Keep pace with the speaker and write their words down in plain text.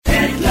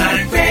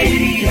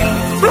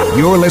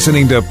You're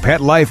listening to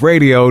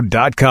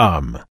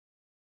PetLifeRadio.com.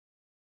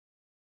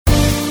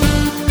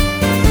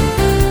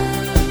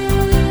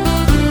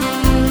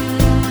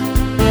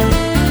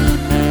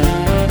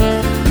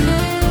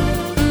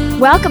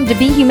 Welcome to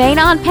Be Humane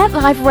on Pet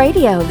Life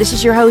Radio. This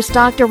is your host,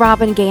 Dr.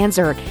 Robin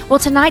Ganser. Well,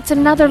 tonight's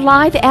another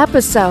live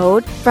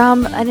episode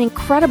from an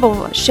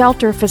incredible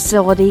shelter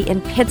facility in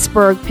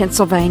Pittsburgh,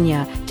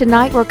 Pennsylvania.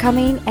 Tonight, we're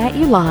coming at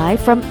you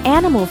live from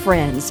Animal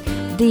Friends,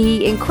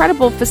 the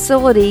incredible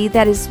facility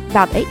that is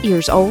about 8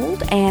 years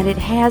old, and it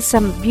has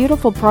some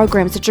beautiful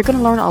programs that you're going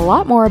to learn a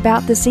lot more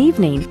about this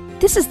evening.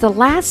 This is the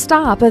last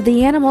stop of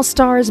the Animal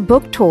Stars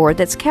book tour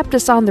that's kept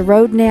us on the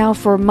road now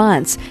for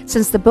months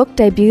since the book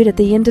debuted at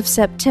the end of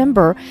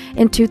September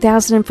in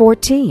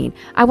 2014.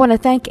 I want to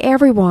thank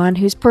everyone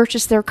who's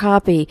purchased their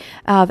copy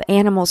of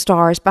Animal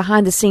Stars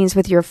Behind the Scenes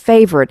with Your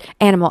Favorite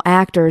Animal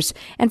Actors,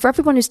 and for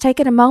everyone who's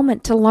taken a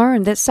moment to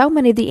learn that so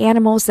many of the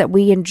animals that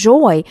we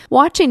enjoy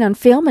watching on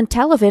film and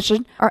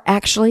television are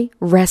actually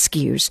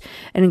rescues.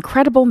 An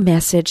incredible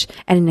message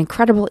and an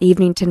incredible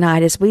evening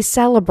tonight as we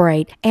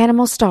celebrate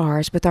Animal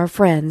Stars with our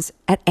friends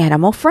at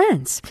Animal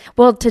Friends.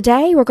 Well,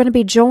 today we're going to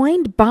be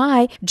joined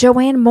by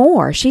Joanne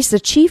Moore. She's the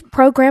Chief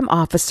Program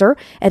Officer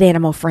at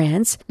Animal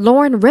Friends.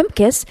 Lauren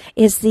Rimkus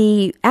is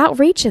the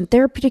Outreach and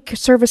Therapeutic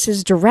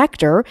Services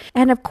Director.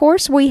 And of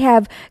course, we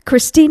have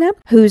Christina,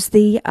 who's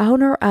the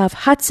owner of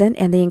Hudson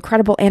and the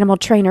incredible animal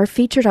trainer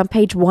featured on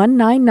page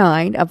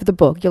 199 of the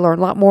book. You'll learn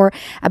a lot more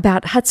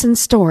about Hudson's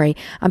story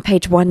on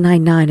page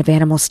 199 of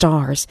Animal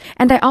Stars.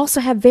 And I also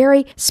have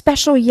very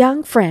special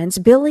young friends,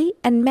 Billy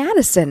and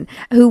Madison,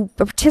 who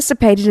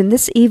participated in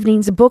this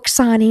evening's book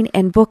signing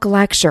and book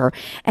lecture,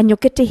 and you'll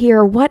get to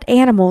hear what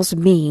animals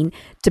mean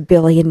to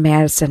Billy and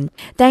Madison.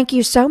 Thank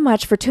you so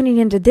much for tuning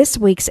into this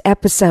week's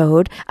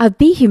episode of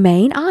Be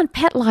Humane on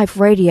Pet Life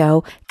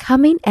Radio,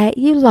 coming at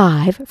you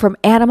live from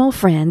Animal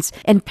Friends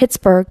in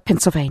Pittsburgh,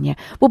 Pennsylvania.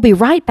 We'll be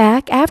right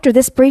back after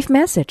this brief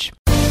message.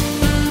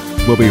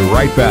 We'll be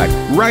right back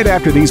right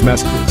after these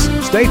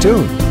messages. Stay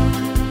tuned.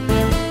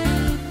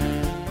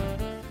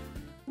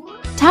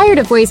 Tired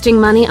of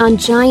wasting money on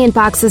giant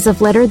boxes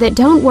of litter that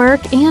don't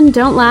work and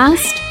don't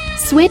last?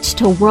 Switch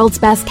to World's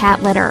Best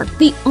Cat Litter,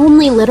 the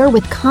only litter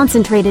with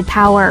concentrated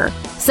power.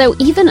 So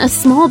even a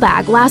small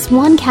bag lasts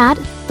one cat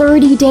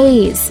 30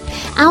 days.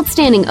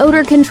 Outstanding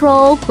odor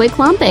control, quick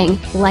lumping,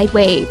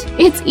 lightweight.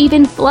 It's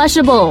even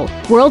flushable.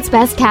 World's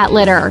Best Cat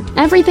Litter.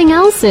 Everything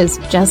else is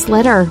just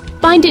litter.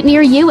 Find it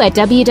near you at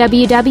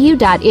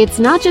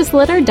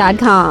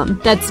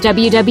www.itsnotjustlitter.com. That's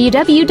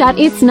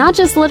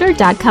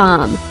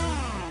www.itsnotjustlitter.com.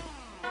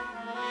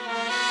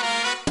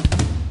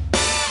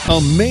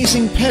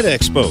 Amazing Pet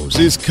Expos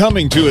is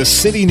coming to a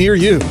city near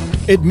you.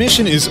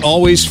 Admission is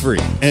always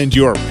free, and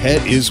your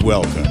pet is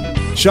welcome.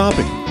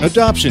 Shopping,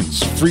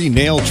 adoptions, free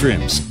nail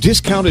trims,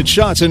 discounted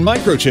shots and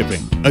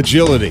microchipping,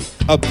 agility,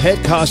 a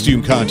pet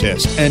costume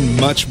contest, and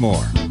much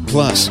more.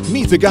 Plus,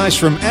 meet the guys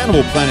from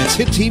Animal Planet's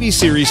hit TV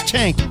series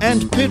Tank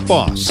and Pit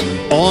Boss.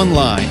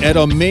 Online at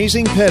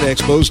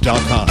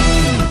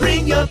AmazingPetExpos.com.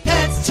 Bring your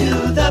pets to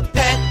the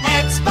Pet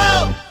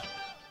Expo.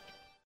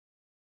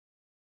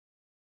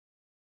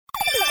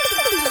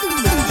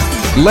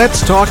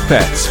 Let's Talk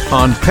Pets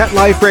on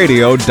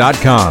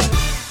PetLifeRadio.com.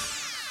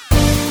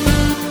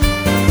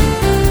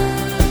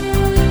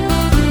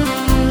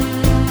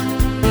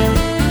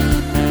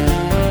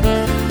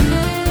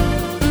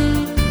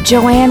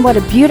 Joanne, what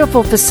a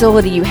beautiful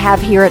facility you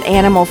have here at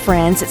Animal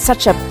Friends. It's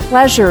such a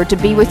pleasure to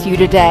be with you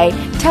today.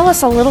 Tell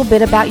us a little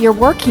bit about your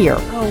work here.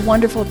 Oh,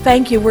 wonderful.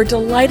 Thank you. We're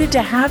delighted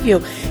to have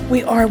you.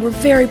 We're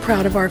very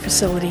proud of our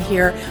facility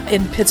here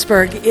in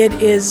Pittsburgh. It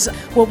is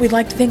what we'd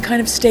like to think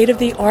kind of state of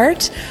the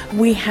art.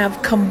 We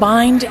have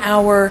combined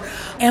our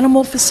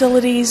animal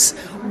facilities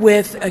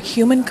with a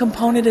human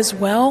component as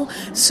well.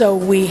 So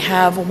we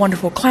have a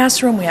wonderful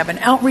classroom, we have an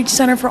outreach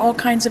center for all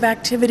kinds of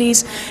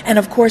activities, and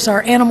of course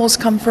our animals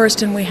come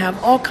first, and we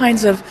have all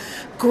kinds of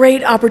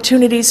great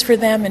opportunities for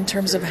them in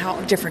terms of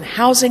different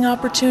housing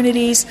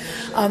opportunities,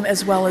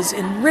 as well as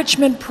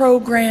enrichment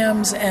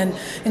programs and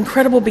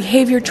incredible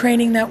behavior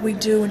training that we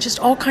do, and just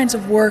all kinds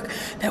of work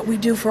that we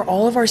do for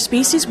all of our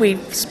species. We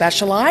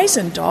specialize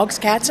in dogs,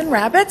 cats, and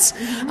rabbits,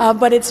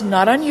 but it's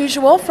not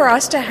unusual for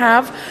us to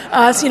have,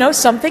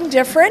 something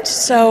different.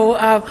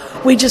 So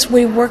we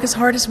work as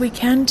hard as we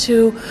can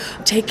to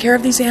take care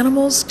of these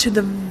animals to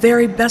the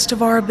very best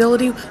of our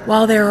ability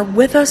while they're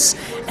with us,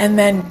 and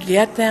then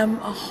get them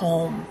a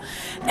home.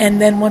 And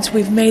then once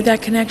we've made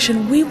that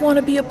connection, we want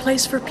to be a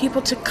place for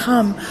people to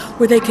come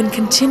where they can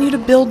continue to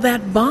build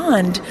that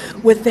bond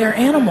with their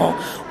animal.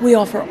 We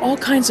offer all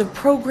kinds of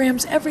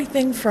programs,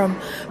 everything from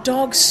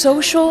dog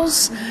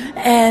socials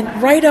and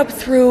right up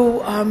through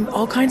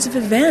all kinds of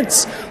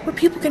events where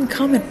people can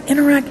come and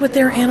interact with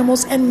their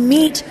animals and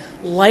meet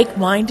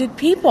like-minded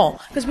people.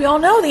 Because we all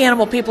know the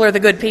animal people are the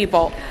good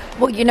people.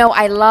 Well,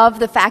 I love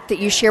the fact that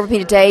you share with me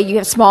today you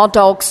have small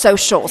dog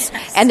socials.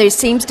 Yes. And there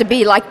seems to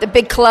be like the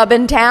big club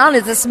in town.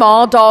 Is the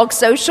Small Dog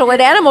Social at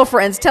Animal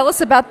Friends. Tell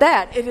us about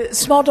that.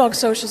 Small dog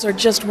socials are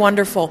just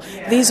wonderful.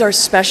 These are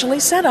specially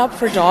set up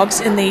for dogs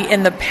in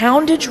the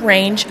poundage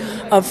range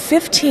of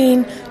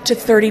 15 to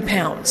 30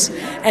 pounds.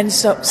 And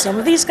so some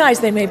of these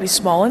guys, they may be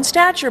small in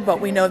stature, but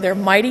we know they're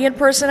mighty in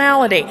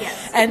personality.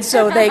 And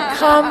so they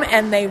come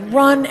and they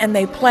run and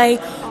they play.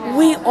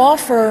 We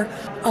offer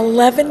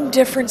 11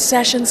 different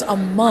sessions a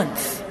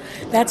month.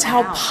 That's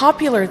how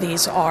popular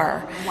these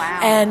are. Wow.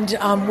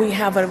 And we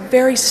have a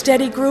very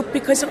steady group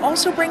because it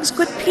also brings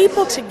good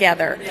people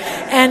together.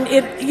 And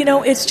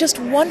it's just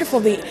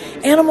wonderful. The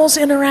animals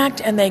interact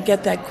and they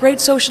get that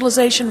great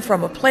socialization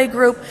from a play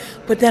group,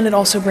 but then it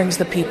also brings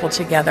the people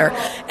together.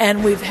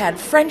 And we've had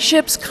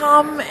friendships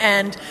come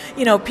and,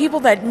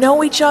 people that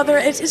know each other.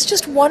 It's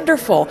just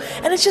wonderful.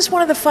 And it's just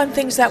one of the fun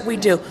things that we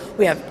do.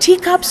 We have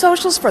teacup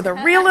socials for the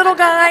real little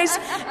guys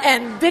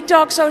and big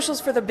dog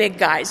socials for the big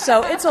guys.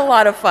 So it's a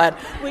lot of fun.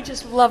 We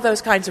just love those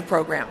kinds of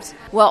programs.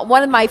 Well,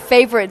 one of my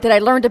favorite that I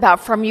learned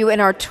about from you in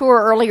our tour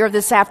earlier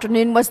this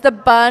afternoon was the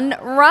Bun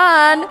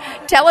Run.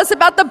 Tell us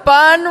about the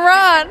Bun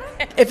Run.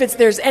 If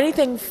there's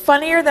anything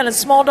funnier than a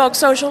small dog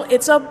social,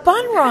 it's a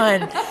bun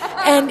run.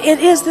 And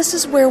this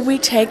is where we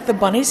take the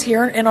bunnies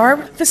here in our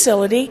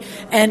facility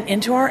and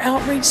into our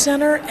outreach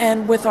center,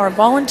 and with our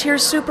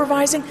volunteers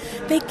supervising,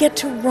 they get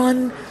to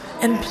run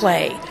and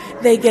play.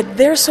 They get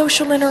their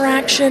social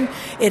interaction.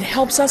 It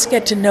helps us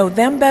get to know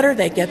them better.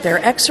 They get their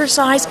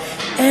exercise,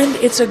 and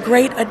it's a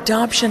great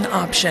adoption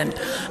option.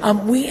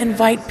 We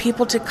invite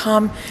people to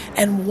come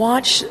and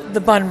watch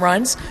the bun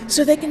runs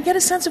so they can get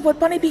a sense of what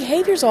bunny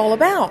behavior is all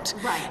about.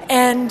 Right.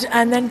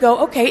 And then go,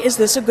 okay, is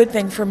this a good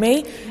thing for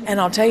me? And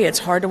I'll tell you, it's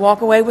hard to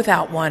walk away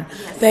without one.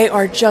 They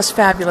are just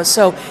fabulous.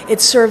 So it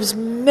serves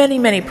many,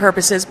 many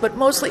purposes, but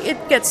mostly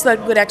it gets the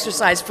good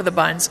exercise for the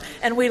buns,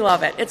 and we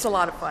love it. It's a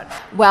lot of fun.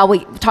 Well,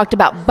 we talked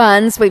about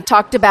buns. We've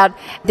talked about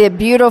the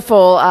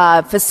beautiful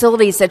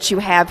facilities that you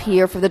have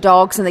here for the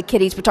dogs and the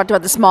kitties. We talked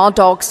about the Small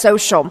Dog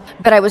Social.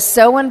 But I was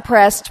so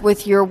impressed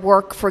with your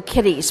work for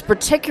kitties,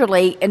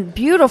 particularly in a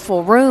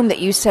beautiful room that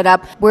you set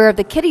up where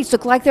the kitties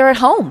look like they're at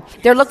home.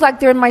 They look like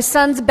they're in my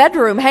son's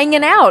bedroom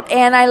hanging out.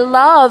 And I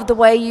love the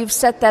way you've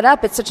set that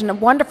up. It's such a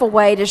wonderful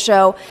way to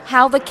show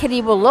how the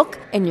kitty will look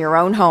in your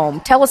own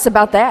home. Tell us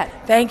about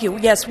that. Thank you.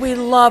 Yes, we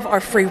love our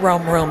free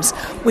roam rooms.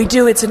 We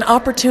do. It's an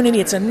opportunity.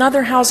 It's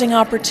another housing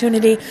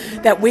opportunity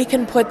that we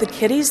can put the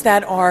kitties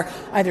that are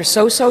either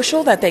so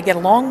social that they get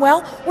along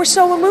well or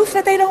so aloof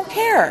that they don't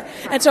care.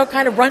 And so it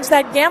kind of runs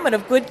that gamut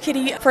of good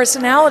kitty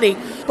personality.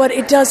 But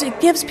it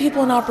gives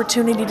people an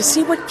opportunity to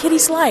see what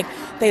kitties like.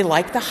 They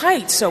like the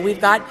height, so we've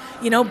got,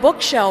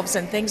 bookshelves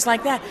and things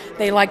like that.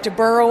 They like to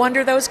burrow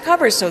under those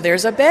covers, so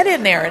there's a bed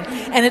in there.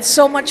 And it's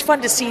so much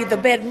fun to see the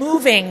bed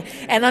moving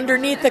and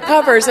underneath the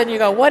covers, and you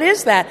go, what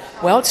is that?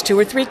 Well, it's 2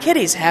 or 3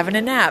 kitties having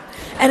a nap.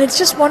 And it's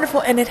just wonderful,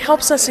 and it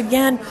helps us,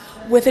 again,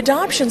 with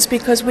adoptions,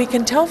 because we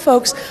can tell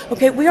folks,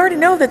 okay, we already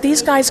know that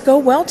these guys go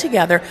well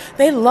together.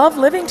 They love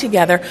living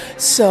together.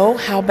 So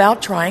how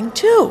about trying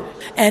 2?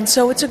 And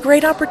so it's a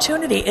great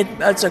opportunity.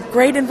 It's a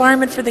great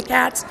environment for the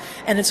cats,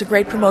 and it's a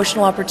great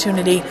promotional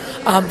opportunity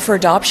for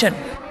adoption.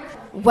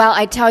 Well,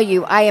 I tell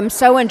you, I am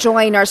so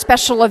enjoying our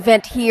special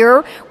event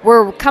here.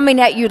 We're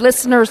coming at you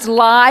listeners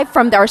live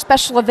from our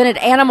special event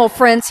at Animal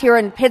Friends here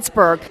in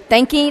Pittsburgh,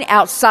 Thinking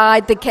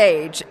Outside the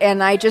Cage.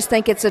 And I just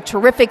think it's a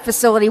terrific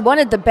facility, one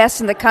of the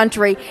best in the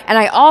country. And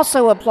I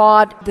also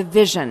applaud the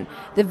vision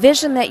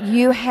that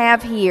you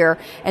have here,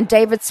 and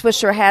David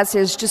Swisher has,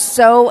 is just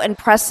so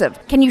impressive.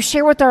 Can you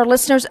share with our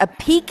listeners a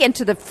peek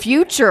into the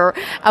future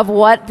of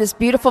what this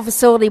beautiful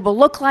facility will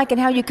look like and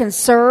how you can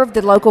serve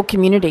the local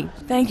community?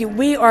 Thank you.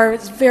 We are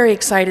very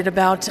excited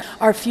about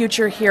our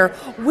future here.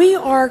 We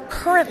are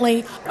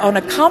currently on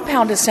a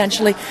compound,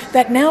 essentially,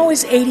 that now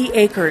is 80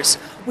 acres.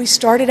 We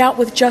started out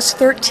with just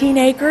 13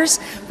 acres.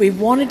 We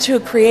wanted to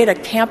create a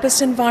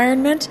campus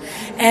environment,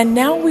 and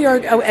now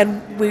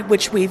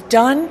which we've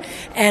done,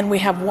 and we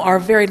have our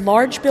very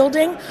large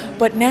building,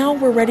 but now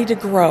we're ready to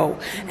grow.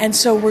 And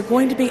so we're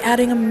going to be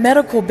adding a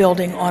medical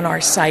building on our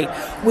site.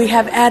 We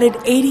have added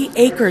 80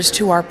 acres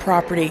to our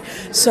property.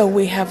 So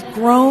we have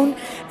grown,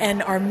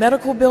 and our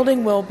medical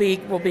building will be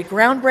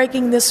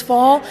groundbreaking this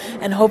fall,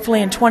 and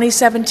hopefully in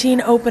 2017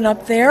 open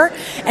up there.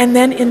 And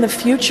then in the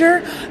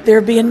future,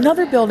 there'll be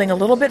another building a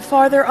little bit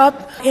farther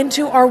up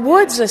into our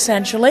woods,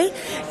 essentially.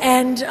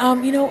 And,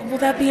 will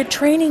that be a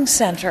training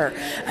center?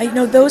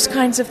 Those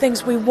kinds of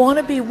things. We want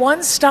to be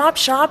one-stop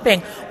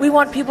shopping. We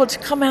want people to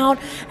come out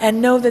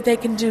and know that they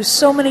can do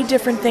so many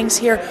different things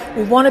here.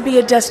 We want to be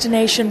a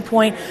destination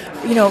point,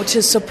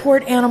 to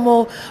support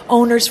animal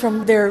owners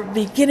from their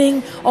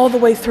beginning all the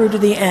way through to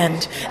the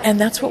end. And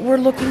that's what we're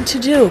looking to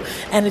do.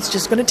 And it's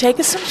just going to take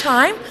us some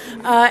time.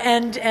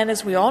 And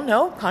as we all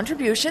know,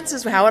 contributions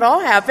is how it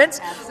all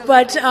happens.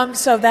 But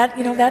so that,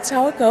 that's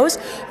how it goes.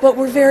 But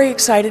we're very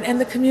excited, and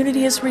the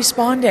community is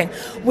responding.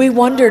 We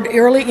wondered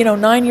early,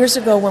 9 years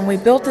ago when we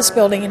built this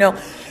building,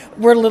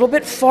 we're a little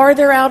bit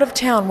farther out of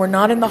town. We're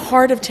not in the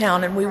heart of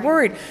town, and we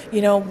worried,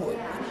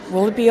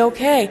 Will it be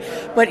okay?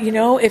 But,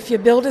 if you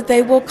build it,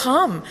 they will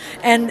come.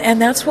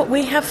 And that's what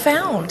we have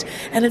found.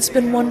 And it's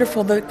been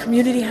wonderful. The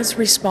community has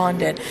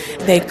responded.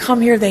 They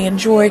come here, they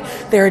enjoy,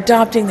 they're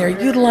adopting, they're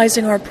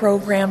utilizing our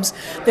programs,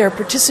 they're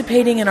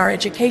participating in our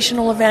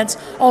educational events,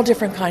 all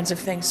different kinds of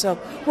things. So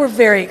we're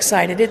very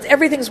excited.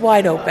 Everything's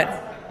wide open.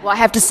 Well, I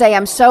have to say,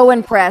 I'm so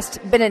impressed.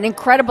 Been an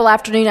incredible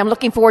afternoon. I'm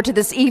looking forward to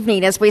this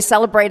evening as we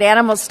celebrate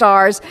Animal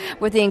Stars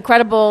with the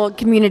incredible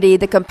community,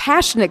 the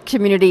compassionate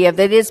community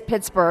that is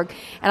Pittsburgh.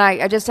 And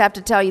I just have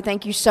to tell you,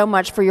 thank you so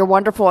much for your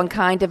wonderful and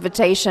kind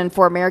invitation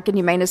for American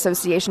Humane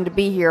Association to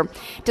be here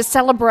to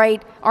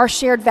celebrate our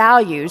shared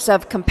values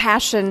of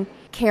compassion,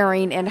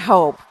 caring, and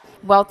hope.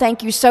 Well,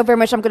 thank you so very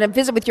much. I'm going to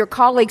visit with your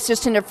colleagues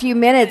just in a few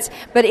minutes,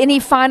 but any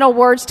final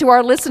words to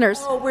our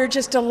listeners? Oh, we're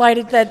just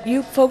delighted that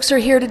you folks are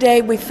here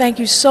today. We thank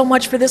you so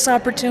much for this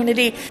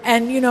opportunity,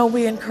 and,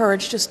 we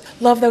encourage, just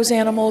love those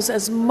animals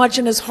as much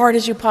and as hard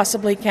as you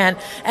possibly can,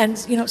 and,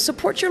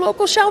 support your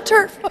local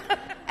shelter.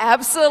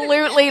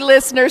 Absolutely,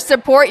 listeners.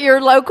 Support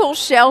your local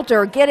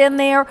shelter. Get in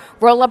there,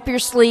 roll up your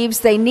sleeves.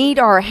 They need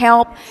our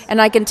help.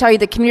 And I can tell you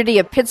the community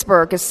of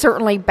Pittsburgh has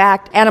certainly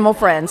backed Animal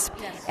Friends.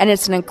 Yes. And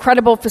it's an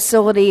incredible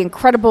facility,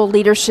 incredible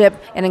leadership,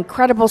 an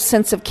incredible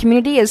sense of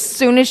community as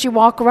soon as you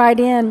walk right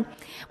in.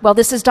 Well,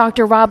 this is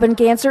Dr. Robin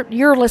Ganzert.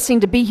 You're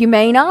listening to Be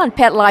Humane on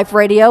Pet Life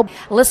Radio.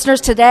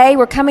 Listeners, today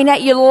we're coming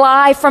at you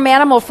live from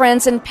Animal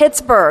Friends in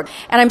Pittsburgh.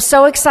 And I'm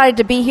so excited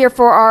to be here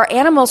for our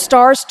Animal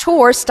Stars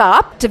tour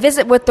stop to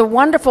visit with the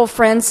wonderful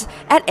friends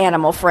at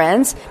Animal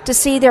Friends to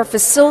see their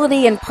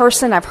facility in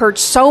person. I've heard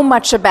so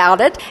much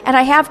about it. And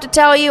I have to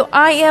tell you,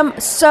 I am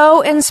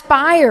so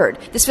inspired.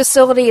 This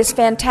facility is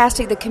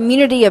fantastic. The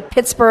community of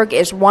Pittsburgh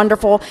is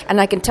wonderful. And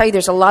I can tell you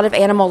there's a lot of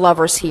animal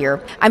lovers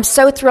here. I'm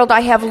so thrilled.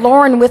 I have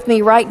Lauren with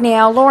me right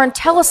now. Lauren,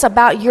 tell us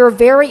about your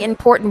very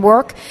important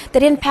work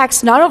that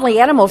impacts not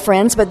only Animal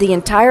Friends, but the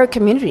entire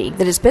community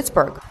that is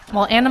Pittsburgh.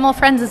 Well, Animal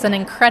Friends is an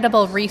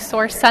incredible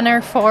resource center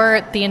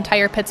for the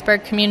entire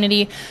Pittsburgh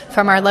community,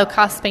 from our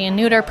low-cost spay and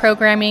neuter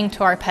programming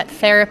to our pet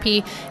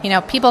therapy.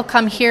 People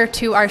come here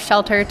to our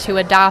shelter to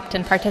adopt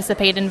and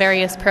participate in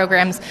various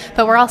programs,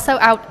 but we're also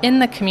out in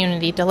the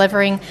community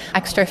delivering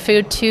extra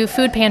food to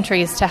food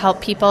pantries to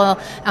help people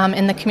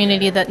in the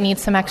community that need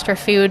some extra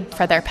food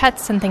for their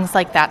pets and things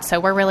like that. So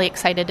we're really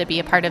excited to be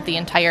a part of the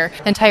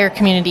entire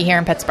community here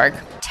in Pittsburgh.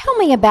 Tell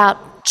me about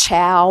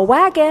Chow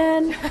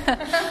Wagon.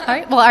 All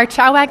right. Well, our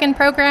Chow Wagon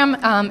program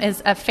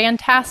is a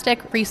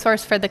fantastic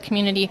resource for the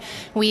community.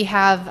 We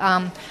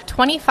have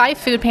 25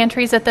 food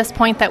pantries at this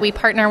point that we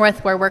partner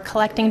with, where we're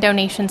collecting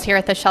donations here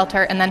at the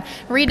shelter and then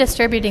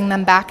redistributing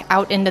them back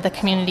out into the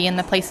community in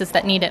the places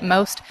that need it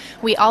most.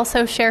 We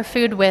also share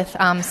food with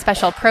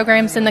special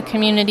programs in the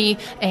community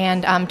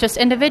and just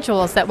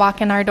individuals that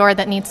walk in our door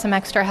that need some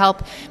extra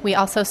help. We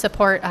also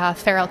support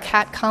feral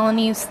cat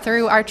colonies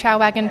through our Chow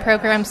Wagon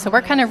program. So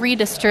we're kind of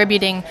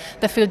redistributing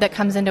the food that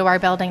comes into our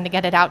building to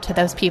get it out to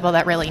those people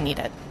that really need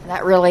it.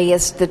 That really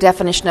is the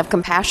definition of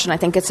compassion. I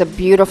think it's a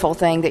beautiful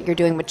thing that you're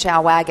doing with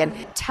Chow Wagon.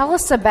 Tell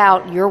us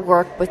about your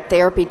work with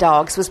therapy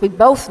dogs, because we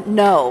both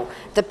know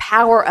the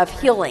power of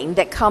healing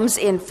that comes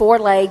in 4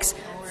 legs,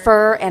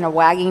 fur, and a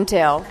wagging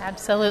tail.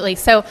 Absolutely.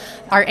 So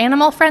our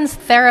Animal Friends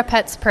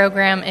Therapets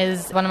program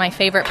is one of my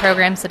favorite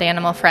programs at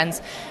Animal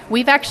Friends.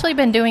 We've actually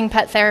been doing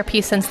pet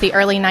therapy since the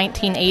early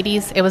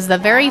 1980s. It was the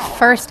very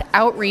first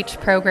outreach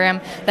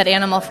program that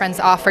Animal Friends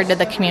offered to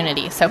the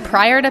community. So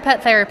prior to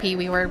pet therapy,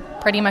 we were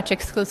pretty much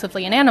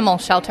exclusively an animal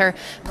shelter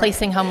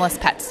placing homeless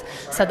pets.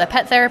 So the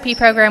pet therapy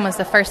program was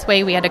the first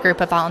way we had a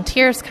group of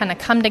volunteers kind of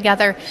come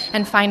together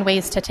and find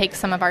ways to take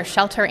some of our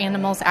shelter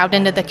animals out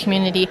into the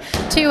community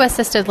to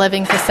assisted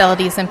living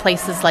facilities and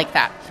places like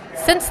that.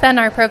 Since then,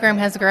 our program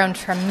has grown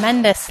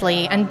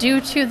tremendously, and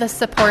due to the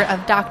support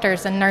of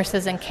doctors and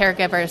nurses and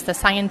caregivers, the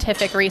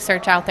scientific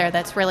research out there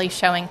that's really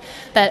showing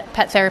that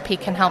pet therapy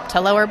can help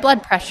to lower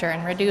blood pressure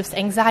and reduce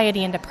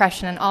anxiety and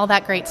depression and all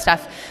that great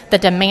stuff, the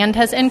demand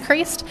has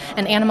increased,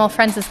 and Animal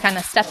Friends has kind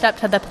of stepped up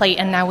to the plate,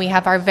 and now we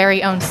have our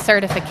very own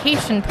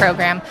certification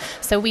program.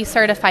 So we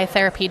certify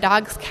therapy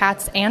dogs,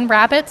 cats, and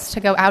rabbits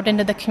to go out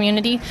into the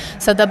community.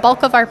 So the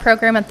bulk of our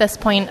program at this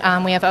point,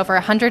 we have over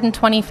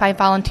 125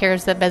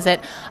 volunteers that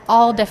visit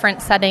all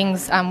different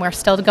settings. We're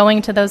still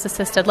going to those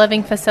assisted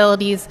living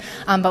facilities,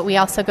 but we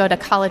also go to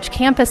college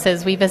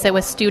campuses. We visit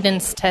with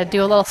students to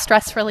do a little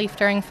stress relief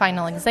during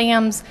final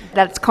exams.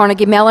 That's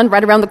Carnegie Mellon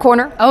right around the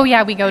corner? Oh,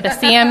 yeah. We go to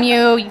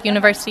CMU,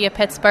 University of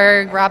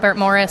Pittsburgh, Robert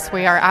Morris.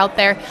 We are out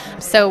there.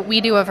 So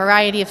we do a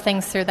variety of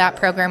things through that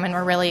program, and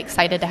we're really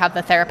excited to have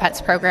the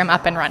Therapets program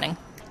up and running.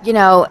 You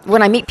know,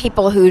 when I meet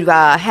people who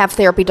have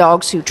therapy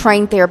dogs, who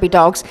train therapy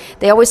dogs,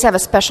 they always have a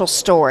special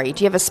story.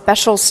 Do you have a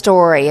special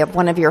story of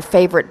one of your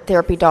favorite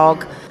therapy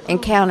dog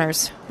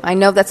encounters? I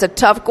know that's a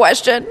tough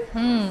question.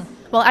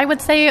 Well, I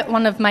would say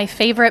one of my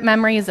favorite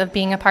memories of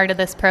being a part of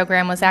this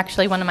program was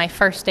actually one of my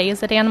first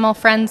days at Animal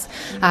Friends.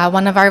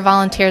 One of our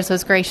volunteers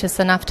was gracious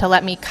enough to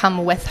let me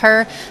come with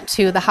her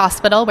to the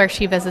hospital where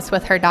she visits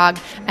with her dog,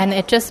 and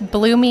it just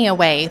blew me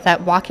away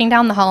that walking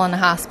down the hall in the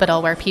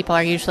hospital where people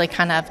are usually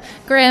kind of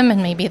grim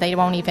and maybe they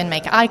won't even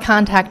make eye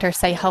contact or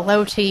say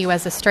hello to you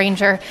as a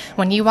stranger,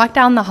 when you walk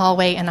down the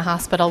hallway in a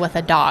hospital with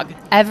a dog,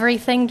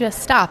 everything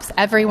just stops.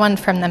 Everyone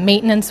from the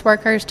maintenance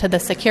workers to the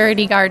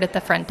security guard at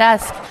the front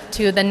desk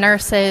to the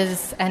nurses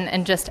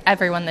and just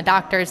everyone, the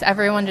doctors,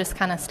 everyone just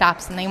kind of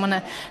stops and they want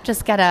to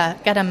just get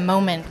a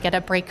moment, get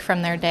a break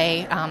from their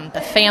day.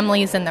 The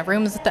families in the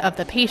rooms of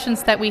the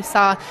patients that we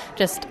saw,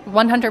 just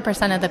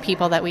 100% of the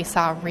people that we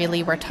saw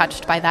really were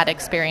touched by that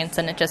experience,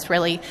 and it just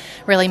really,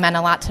 really meant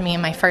a lot to me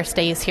in my first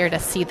days here to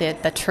see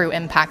the true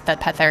impact that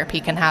pet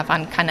therapy can have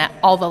on kind of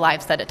all the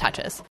lives that it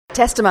touches.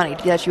 Testimony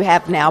that you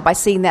have now by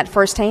seeing that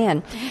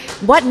firsthand.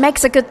 What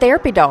makes a good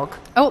therapy dog?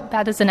 Oh,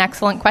 that is an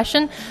excellent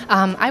question.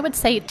 I would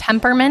say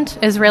temperament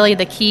is really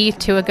the key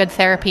to a good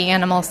therapy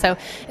animal. So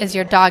is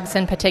your dog's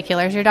in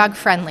particular, is your dog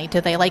friendly?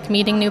 Do they like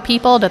meeting new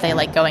people? Do they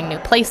like going new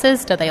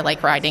places? Do they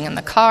like riding in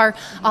the car?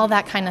 All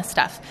that kind of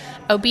stuff.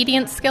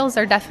 Obedience skills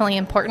are definitely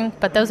important,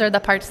 but those are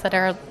the parts that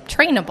are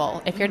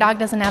trainable. If your dog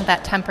doesn't have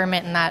that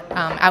temperament and that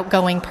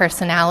outgoing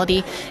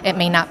personality, it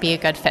may not be a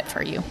good fit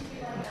for you.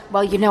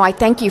 Well, I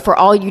thank you for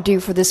all you do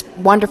for this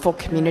wonderful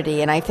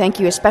community, and I thank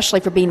you especially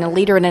for being a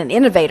leader and an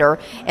innovator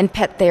in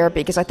pet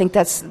therapy, because I think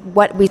that's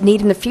what we need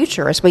in the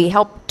future as we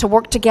help to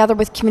work together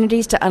with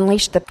communities to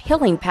unleash the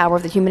healing power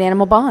of the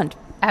human-animal bond.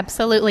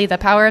 Absolutely. The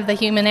power of the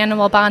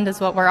human-animal bond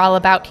is what we're all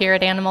about here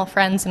at Animal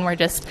Friends, and we're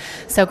just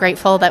so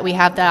grateful that we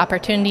have the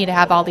opportunity to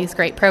have all these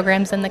great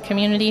programs in the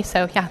community.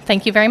 So,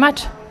 thank you very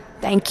much.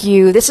 Thank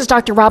you. This is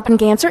Dr. Robin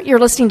Ganser. You're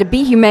listening to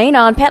Be Humane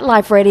on Pet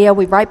Life Radio.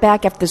 We'll be right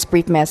back after this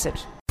brief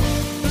message.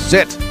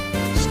 Sit.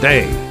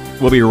 Stay.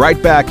 We'll be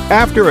right back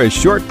after a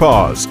short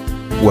pause.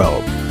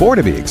 Well, 4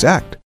 to be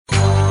exact.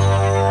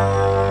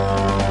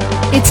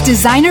 It's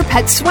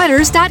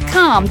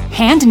DesignerPetSweaters.com.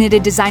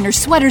 Hand-knitted designer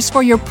sweaters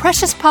for your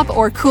precious pup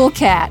or cool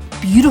cat.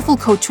 Beautiful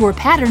couture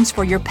patterns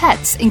for your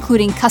pets,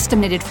 including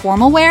custom-knitted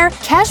formal wear,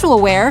 casual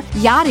wear,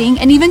 yachting,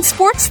 and even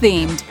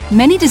sports-themed.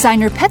 Many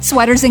designer pet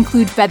sweaters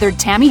include feathered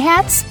tammy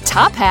hats,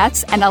 top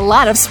hats, and a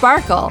lot of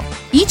sparkle.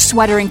 Each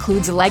sweater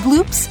includes leg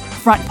loops,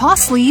 front paw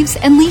sleeves,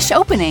 and leash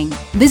opening.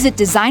 Visit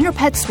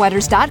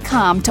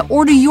DesignerPetSweaters.com to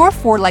order your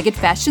 4-legged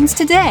fashions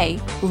today.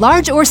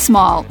 Large or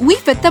small, we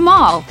fit them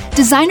all.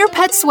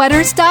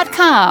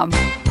 DesignerPetSweaters.com.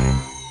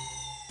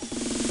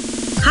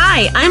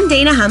 Hi, I'm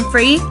Dana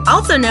Humphrey,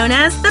 also known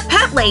as the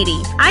Pet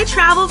Lady. I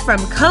travel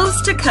from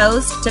coast to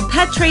coast to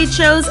pet trade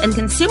shows and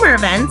consumer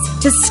events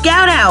to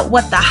scout out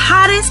what the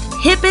hottest,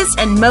 hippest,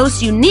 and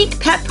most unique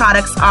pet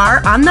products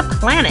are on the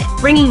planet,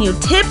 bringing you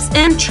tips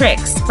and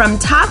tricks from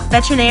top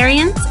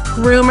veterinarians,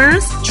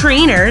 groomers,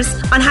 trainers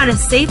on how to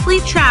safely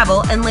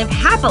travel and live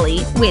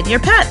happily with your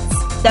pets.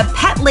 The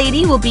Pet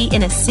Lady will be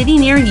in a city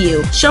near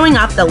you, showing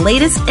off the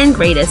latest and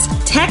greatest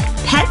tech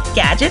pet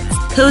gadgets,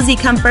 cozy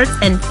comforts,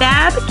 and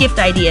fab gift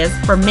ideas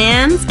for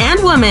man's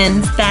and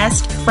woman's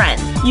best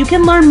friend. You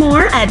can learn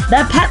more at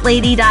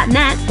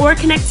thepetlady.net or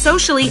connect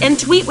socially and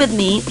tweet with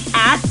me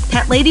at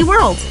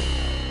PetLadyWorld.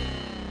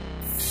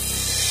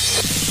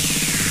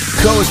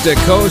 Coast to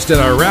coast and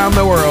around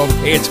the world,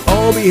 it's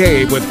All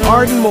Behave with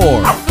Arden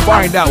Moore.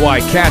 Find out why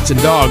cats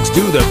and dogs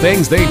do the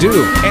things they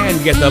do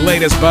and get the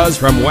latest buzz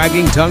from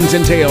wagging tongues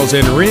and tails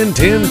in Rin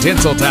Tin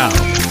Tinseltown.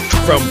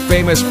 From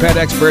famous pet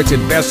experts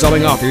and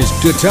best-selling authors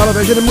to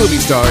television and movie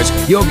stars,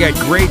 you'll get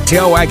great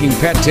tail-wagging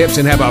pet tips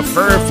and have a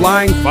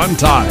fur-flying fun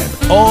time.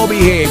 All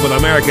Behave with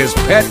America's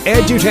pet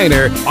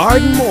edutainer,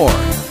 Arden Moore.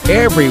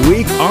 Every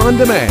week on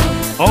demand,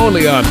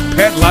 only on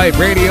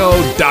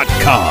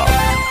PetLifeRadio.com.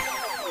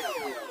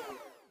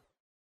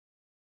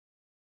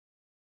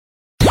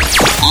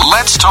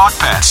 Let's talk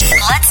pets.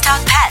 Let's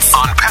talk pets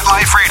On Pet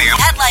Life Radio.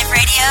 Pet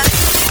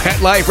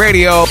Life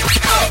Radio.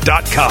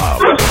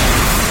 PetLifeRadio.com.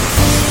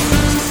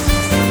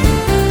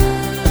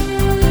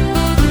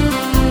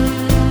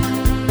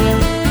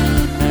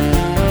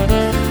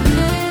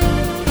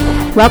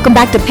 Welcome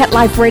back to Pet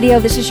Life Radio.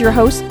 This is your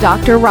host,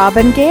 Dr.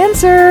 Robin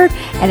Ganser.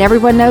 And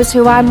everyone knows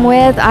who I'm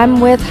with.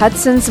 I'm with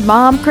Hudson's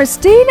mom,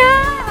 Christina.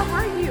 How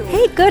are you?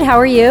 Hey, good. How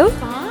are you?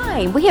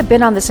 Fine. We have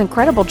been on this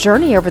incredible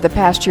journey over the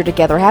past year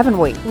together, haven't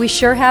we? We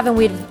sure have, and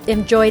we've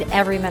enjoyed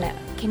every minute.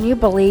 Can you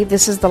believe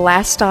this is the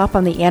last stop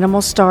on the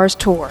Animal Stars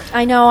tour?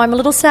 I know. I'm a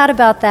little sad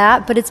about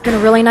that, but it's been a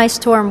really nice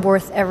tour and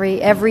worth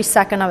every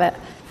second of it.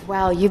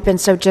 Well, you've been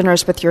so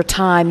generous with your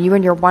time, you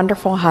and your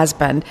wonderful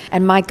husband.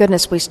 And my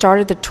goodness, we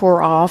started the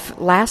tour off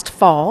last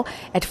fall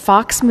at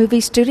Fox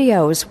Movie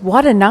Studios.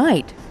 What a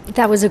night.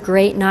 That was a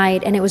great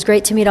night, and it was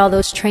great to meet all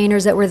those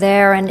trainers that were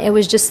there, and it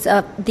was just,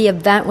 the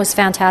event was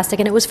fantastic,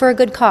 and it was for a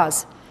good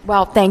cause.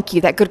 Well, thank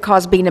you. That good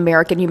cause being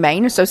American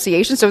Humane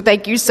Association, so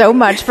thank you so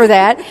much for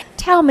that.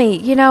 Tell me,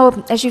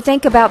 as you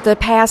think about the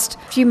past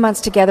few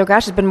months together,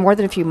 gosh, it's been more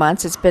than a few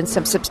months. It's been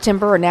some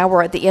September, and now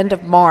we're at the end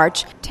of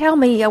March. Tell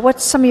me,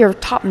 what's some of your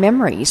top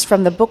memories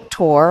from the book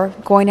tour,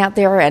 going out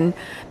there and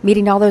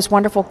meeting all those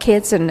wonderful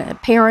kids and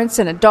parents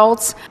and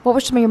adults? What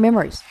were some of your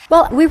memories?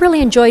 Well, we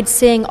really enjoyed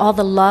seeing all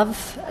the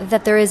love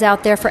that there is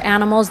out there for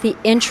animals, the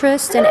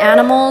interest in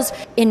animals,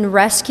 in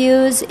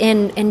rescues,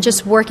 in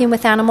just working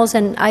with animals,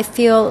 and I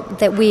feel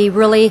that we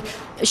really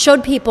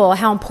showed people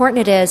how important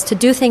it is to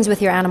do things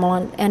with your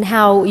animal and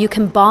how you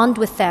can bond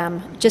with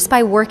them just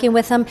by working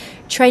with them,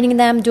 training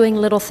them, doing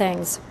little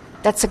things.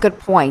 That's a good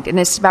point, and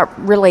it's about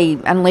really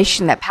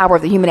unleashing that power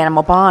of the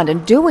human-animal bond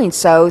and doing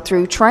so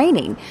through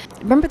training.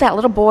 Remember that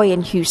little boy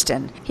in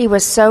Houston? He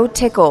was so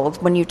tickled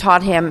when you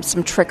taught him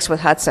some tricks with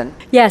Hudson.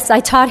 Yes,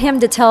 I taught him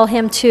to tell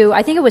him to,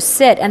 I think it was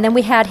sit, and then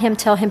we had him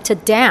tell him to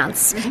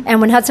dance. Mm-hmm.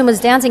 And when Hudson was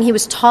dancing, he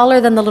was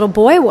taller than the little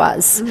boy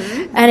was.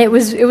 Mm-hmm. And it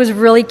was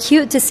really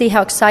cute to see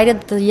how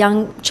excited the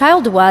young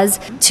child was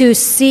to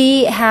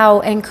see how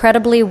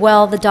incredibly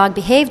well the dog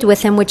behaved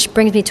with him, which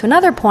brings me to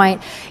another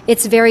point.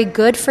 It's very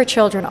good for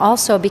children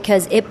also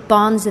because it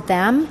bonds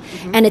them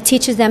and it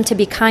teaches them to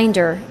be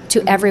kinder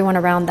to everyone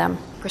around them.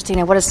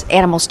 Christina, what does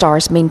Animal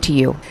Stars mean to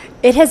you?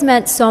 It has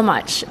meant so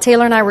much.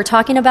 Taylor and I were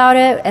talking about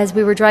it as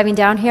we were driving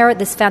down here,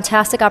 this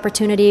fantastic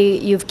opportunity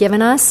you've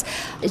given us,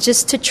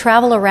 just to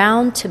travel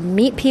around, to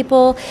meet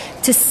people,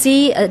 to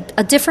see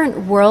a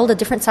different world, a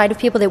different side of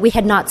people that we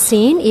had not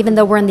seen, even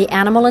though we're in the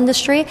animal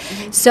industry.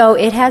 Mm-hmm. So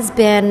it has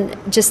been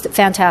just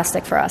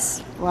fantastic for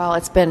us. Well,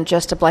 it's been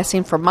just a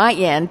blessing from my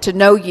end to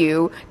know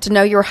you, to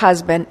know your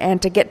husband,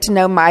 and to get to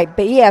know my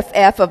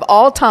BFF of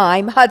all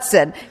time,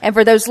 Hudson. And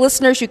for those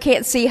listeners, you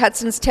can't see,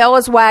 Hudson's tail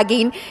is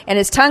wagging and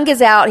his tongue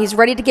is out. He's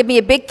ready to give me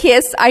a big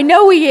kiss. I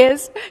know he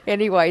is.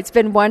 Anyway, it's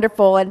been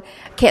wonderful, and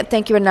I can't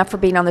thank you enough for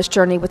being on this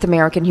journey with the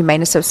American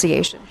Humane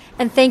Association.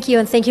 And thank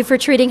you for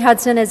treating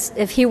Hudson as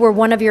if he were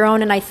one of your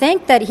own, and I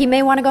think that he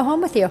may want to go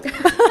home with you.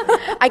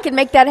 I can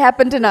make that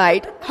happen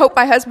tonight. Hope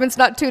my husband's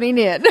not tuning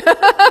in.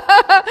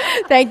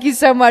 Thank you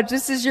so much.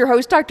 This is your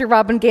host, Dr.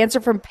 Robin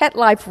Ganser from Pet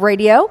Life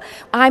Radio.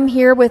 I'm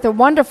here with a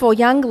wonderful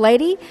young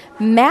lady,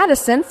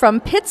 Madison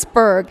from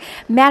Pittsburgh.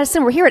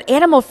 Madison, we're here at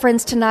Animal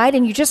Friends tonight,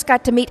 and you just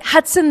got to meet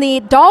Hudson the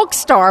dog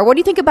star. What do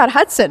you think about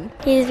Hudson?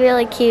 He's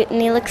really cute,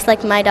 and he looks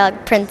like my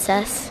dog,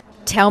 Princess.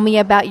 Tell me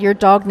about your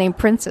dog named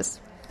Princess.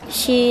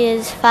 She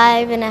is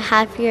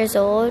 5.5 years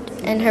old,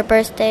 and her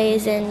birthday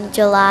is in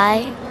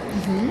July.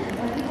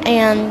 Mm-hmm.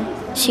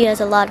 And she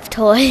has a lot of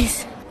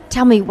toys.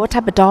 Tell me, what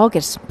type of dog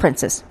is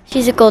Princess?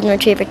 She's a golden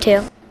retriever,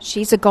 too.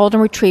 She's a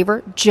golden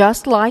retriever,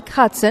 just like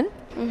Hudson.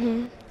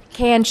 Mm-hmm.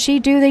 Can she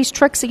do these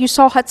tricks that you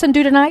saw Hudson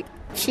do tonight?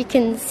 She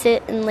can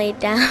sit and lay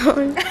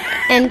down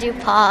and do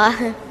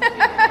paw.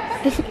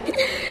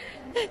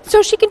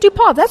 So she can do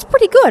paw. That's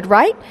pretty good,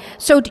 right?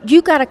 So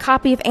you got a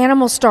copy of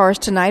Animal Stars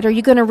tonight. Are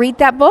you going to read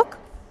that book?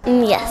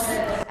 Yes.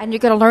 And you're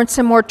going to learn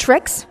some more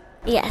tricks?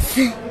 Yes.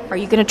 Are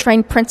you going to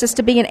train Princess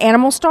to be an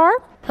animal star?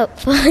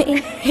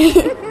 Hopefully.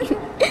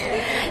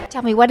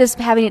 Tell me, what does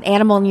having an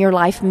animal in your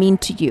life mean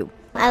to you?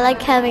 I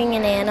like having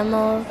an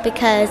animal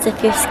because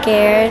if you're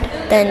scared,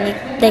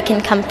 then they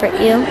can comfort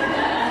you.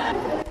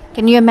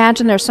 Can you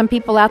imagine there's some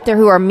people out there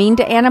who are mean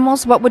to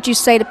animals? What would you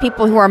say to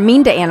people who are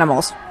mean to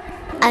animals?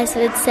 I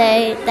would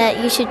say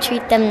that you should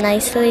treat them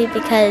nicely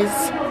because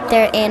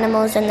they're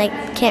animals and they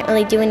can't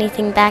really do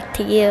anything back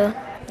to you.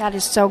 That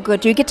is so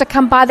good. Do you get to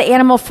come by the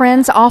Animal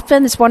Friends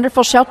often, this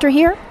wonderful shelter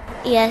here?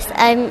 Yes,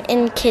 I'm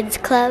in Kids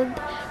Club,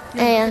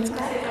 and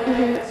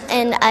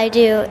I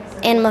do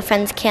Animal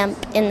Friends Camp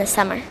in the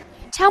summer.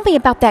 Tell me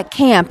about that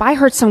camp. I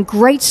heard some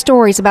great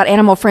stories about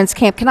Animal Friends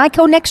Camp. Can I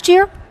go next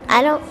year?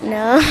 I don't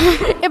know.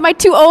 Am I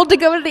too old to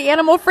go to the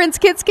Animal Friends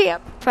Kids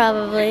Camp?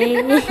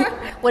 Probably.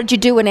 What did you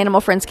do in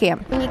Animal Friends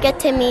Camp? You get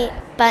to meet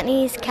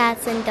bunnies,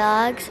 cats, and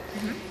dogs,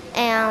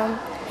 and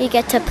you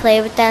get to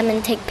play with them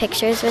and take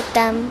pictures with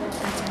them.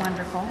 That's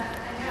wonderful.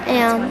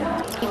 And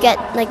you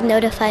get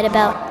notified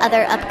about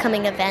other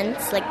upcoming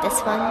events like this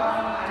one.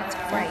 That's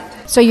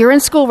great. So you're in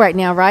school right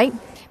now, right?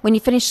 When you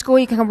finish school,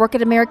 you can come work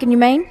at American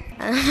Humane?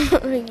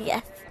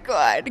 Yes.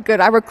 Good.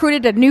 I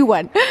recruited a new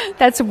one.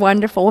 That's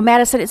wonderful. Well,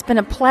 Madison, it's been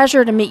a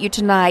pleasure to meet you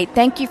tonight.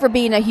 Thank you for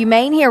being a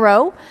humane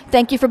hero.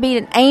 Thank you for being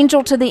an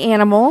angel to the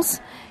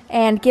animals.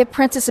 And give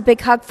Princess a big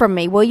hug from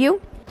me, will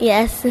you?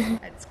 Yes.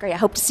 That's great. I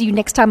hope to see you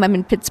next time I'm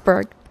in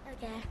Pittsburgh.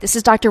 Okay. This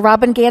is Dr.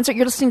 Robin Ganser.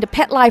 You're listening to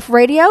Pet Life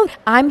Radio.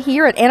 I'm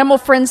here at Animal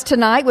Friends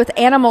tonight with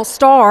Animal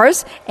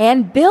Stars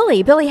and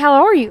Billy. Billy, how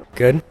are you?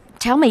 Good.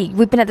 Tell me,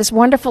 we've been at this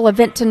wonderful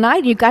event tonight,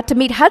 and you got to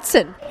meet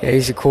Hudson. Yeah,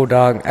 he's a cool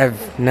dog.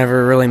 I've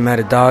never really met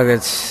a dog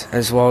that's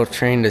as well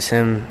trained as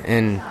him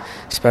in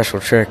special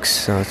tricks,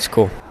 so it's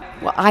cool.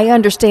 Well, I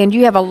understand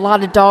you have a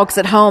lot of dogs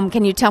at home.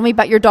 Can you tell me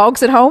about your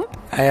dogs at home?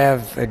 I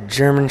have a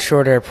German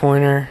Short-Hair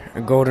Pointer,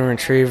 a Golden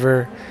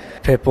Retriever,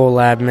 Pit Bull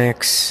Lab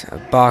Mix, a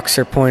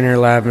Boxer Pointer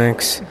Lab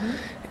Mix,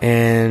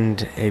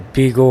 and a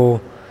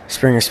Beagle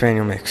Springer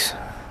Spaniel Mix.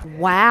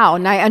 Wow.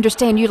 Now, I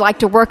understand you like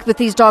to work with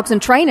these dogs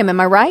and train them, am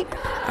I right?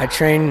 I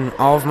train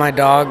all of my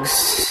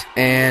dogs,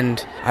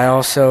 and I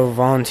also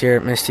volunteer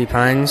at Misty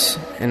Pines,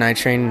 and I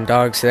train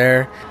dogs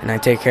there, and I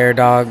take care of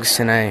dogs,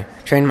 and I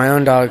train my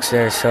own dogs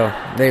there, so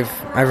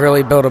I've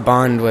really built a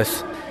bond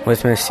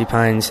with Misty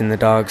Pines and the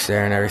dogs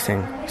there and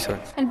everything. So.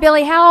 And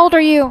Billy, how old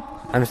are you?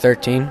 I'm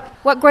 13.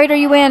 What grade are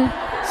you in?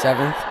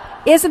 7th.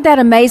 Isn't that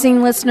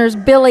amazing, listeners?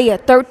 Billy,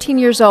 at 13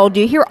 years old,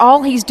 do you hear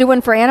all he's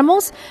doing for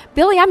animals?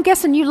 Billy, I'm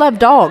guessing you love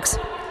dogs.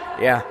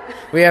 Yeah.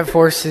 We have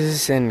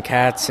horses and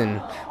cats,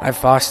 and I've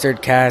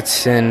fostered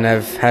cats, and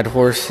I've had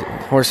horse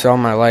all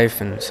my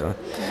life, and so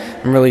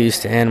I'm really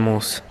used to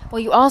animals. Well,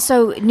 you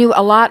also knew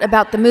a lot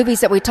about the movies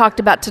that we talked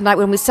about tonight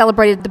when we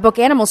celebrated the book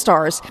Animal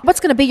Stars.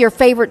 What's going to be your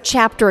favorite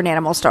chapter in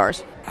Animal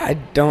Stars? I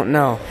don't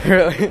know,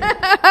 really.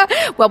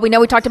 Well, we know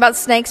we talked about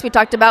snakes, we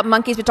talked about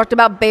monkeys, we talked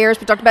about bears,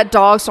 we talked about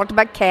dogs, talked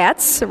about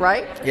cats,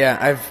 right?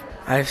 Yeah,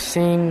 I've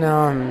seen,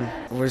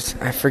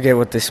 I forget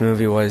what this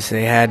movie was.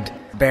 They had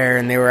bear,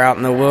 and they were out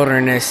in the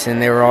wilderness,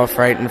 and they were all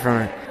frightened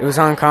from it. It was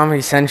on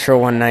Comedy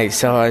Central one night,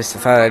 so I just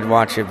thought I'd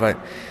watch it, but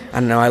I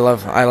don't know,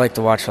 I like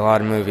to watch a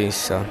lot of movies,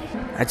 so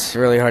it's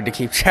really hard to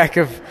keep track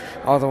of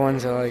all the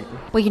ones I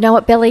like. Well, you know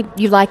what, Billy?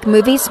 You like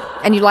movies,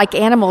 and you like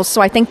animals,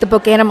 so I think the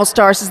book Animal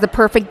Stars is the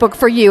perfect book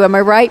for you, am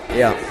I right?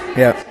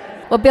 Yeah.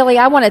 Well, Billy,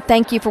 I want to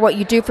thank you for what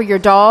you do for your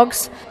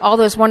dogs, all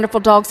those wonderful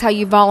dogs, how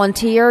you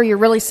volunteer. You're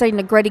really setting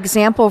a great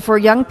example for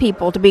young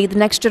people to be the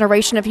next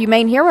generation of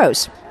humane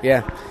heroes.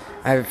 Yeah.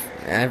 I've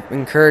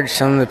encouraged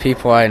some of the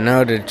people I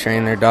know to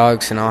train their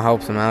dogs, and I'll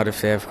help them out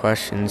if they have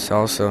questions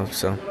also.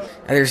 So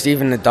there's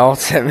even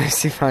adults at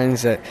Misty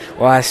Pines that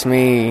will ask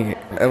me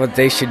what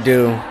they should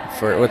do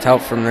with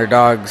help from their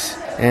dogs,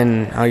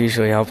 and I'll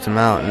usually help them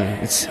out.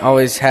 And it's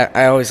always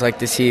I always like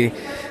to see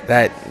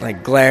that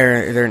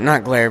glare,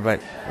 not glare,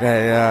 but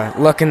that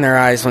look in their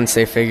eyes once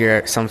they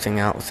figure something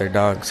out with their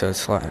dog. So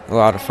it's a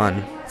lot of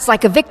fun. It's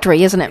like a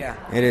victory, isn't it? Yeah,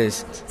 it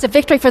is. It's a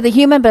victory for the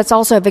human, but it's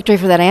also a victory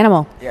for that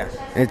animal. Yeah,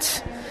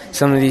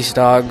 some of these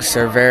dogs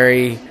are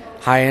very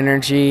high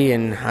energy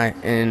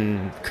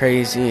and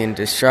crazy and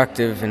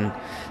destructive, and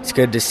it's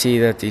good to see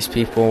that these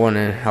people want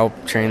to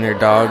help train their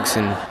dogs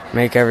and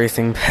make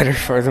everything better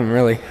for them,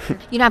 really.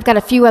 You know, I've got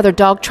a few other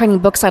dog training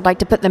books I'd like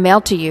to put in the mail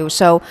to you,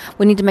 so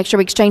we need to make sure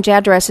we exchange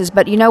addresses.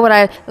 But you know what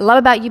I love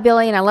about you,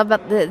 Billy, and I love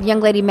about the young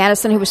lady,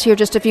 Madison, who was here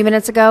just a few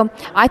minutes ago?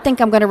 I think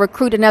I'm going to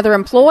recruit another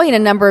employee in a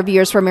number of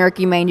years for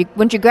American Humane.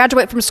 When you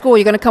graduate from school,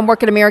 you're going to come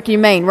work at American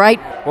Humane, right?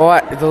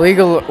 Well, the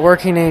legal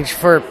working age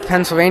for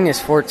Pennsylvania is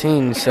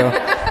 14, so...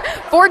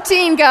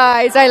 14,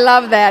 guys. I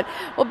love that.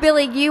 Well,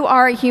 Billy, you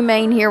are a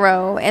humane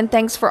hero, and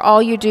thanks for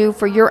all you do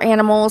for your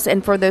animals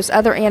and for those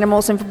other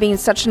animals and for being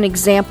such an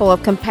example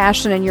of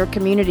compassion in your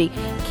community.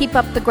 Keep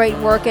up the great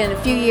work, and in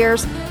a few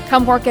years,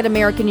 come work at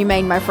American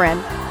Humane, my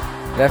friend.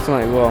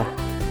 Definitely will.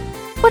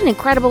 What an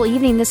incredible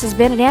evening this has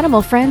been at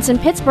Animal Friends in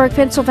Pittsburgh,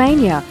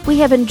 Pennsylvania. We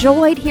have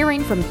enjoyed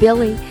hearing from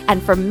Billy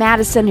and from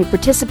Madison, who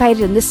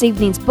participated in this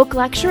evening's book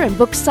lecture and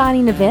book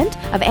signing event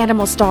of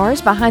Animal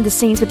Stars, behind the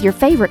scenes with your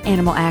favorite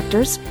animal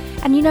actors.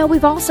 And you know,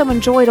 we've also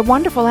enjoyed a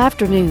wonderful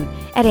afternoon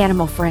at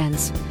Animal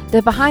Friends.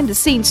 The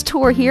behind-the-scenes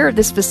tour here at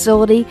this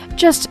facility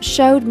just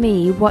showed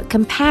me what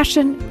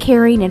compassion,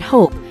 caring, and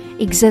hope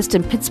exist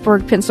in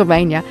Pittsburgh,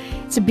 Pennsylvania.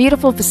 It's a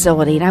beautiful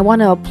facility, and I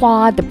want to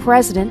applaud the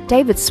president,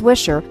 David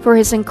Swisher, for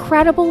his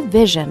incredible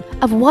vision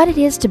of what it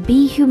is to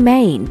be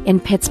humane in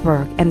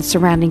Pittsburgh and the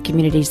surrounding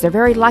communities. They're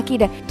very lucky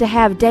to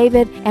have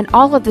David and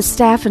all of the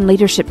staff and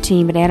leadership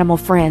team at Animal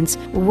Friends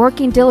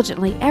working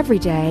diligently every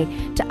day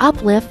to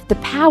uplift the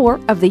power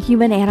of the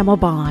human-animal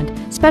bond.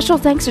 Special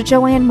thanks to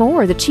Joanne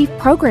Moore, the Chief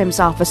Programs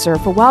Officer,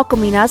 for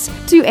welcoming us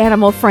to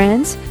Animal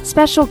Friends.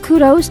 Special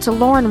kudos to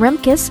Lauren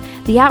Remkes,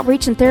 the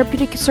Outreach and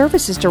Therapeutic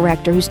Services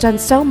Director, who's done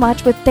so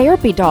much with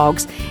therapy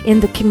dogs in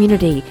the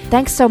community.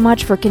 Thanks so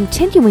much for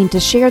continuing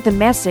to share the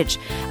message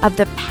of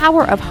the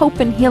power of hope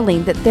and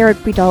healing that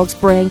therapy dogs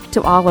bring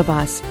to all of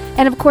us.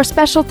 And of course,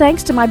 special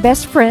thanks to my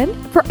best friend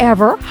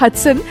forever,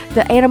 Hudson,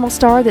 the animal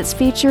star that's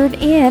featured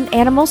in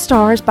Animal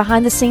Stars,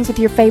 behind the scenes with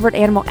your favorite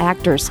animal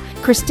actors.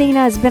 Christina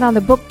has been on the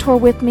book tour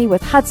with me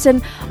with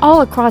Hudson all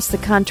across the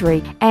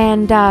country,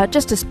 and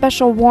just a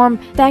special warm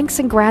thanks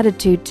and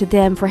gratitude to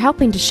them for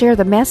helping to share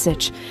the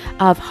message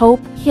of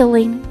hope,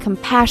 healing,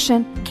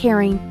 compassion,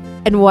 caring,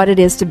 and what it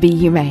is to be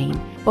humane.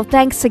 Well,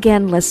 thanks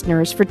again,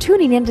 listeners, for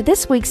tuning in to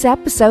this week's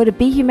episode of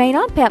Be Humane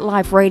on Pet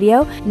Life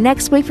Radio.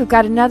 Next week, we've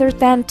got another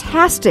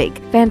fantastic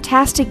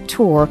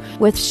tour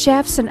with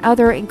chefs and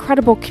other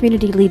incredible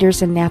community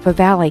leaders in Napa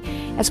Valley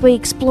as we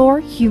explore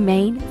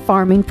humane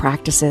farming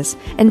practices.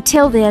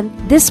 Until then,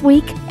 this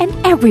week and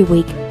every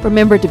week,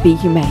 remember to be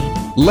humane.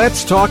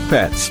 Let's Talk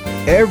Pets,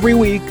 every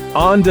week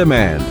on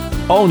demand,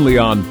 only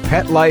on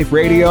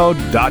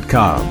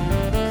PetLifeRadio.com.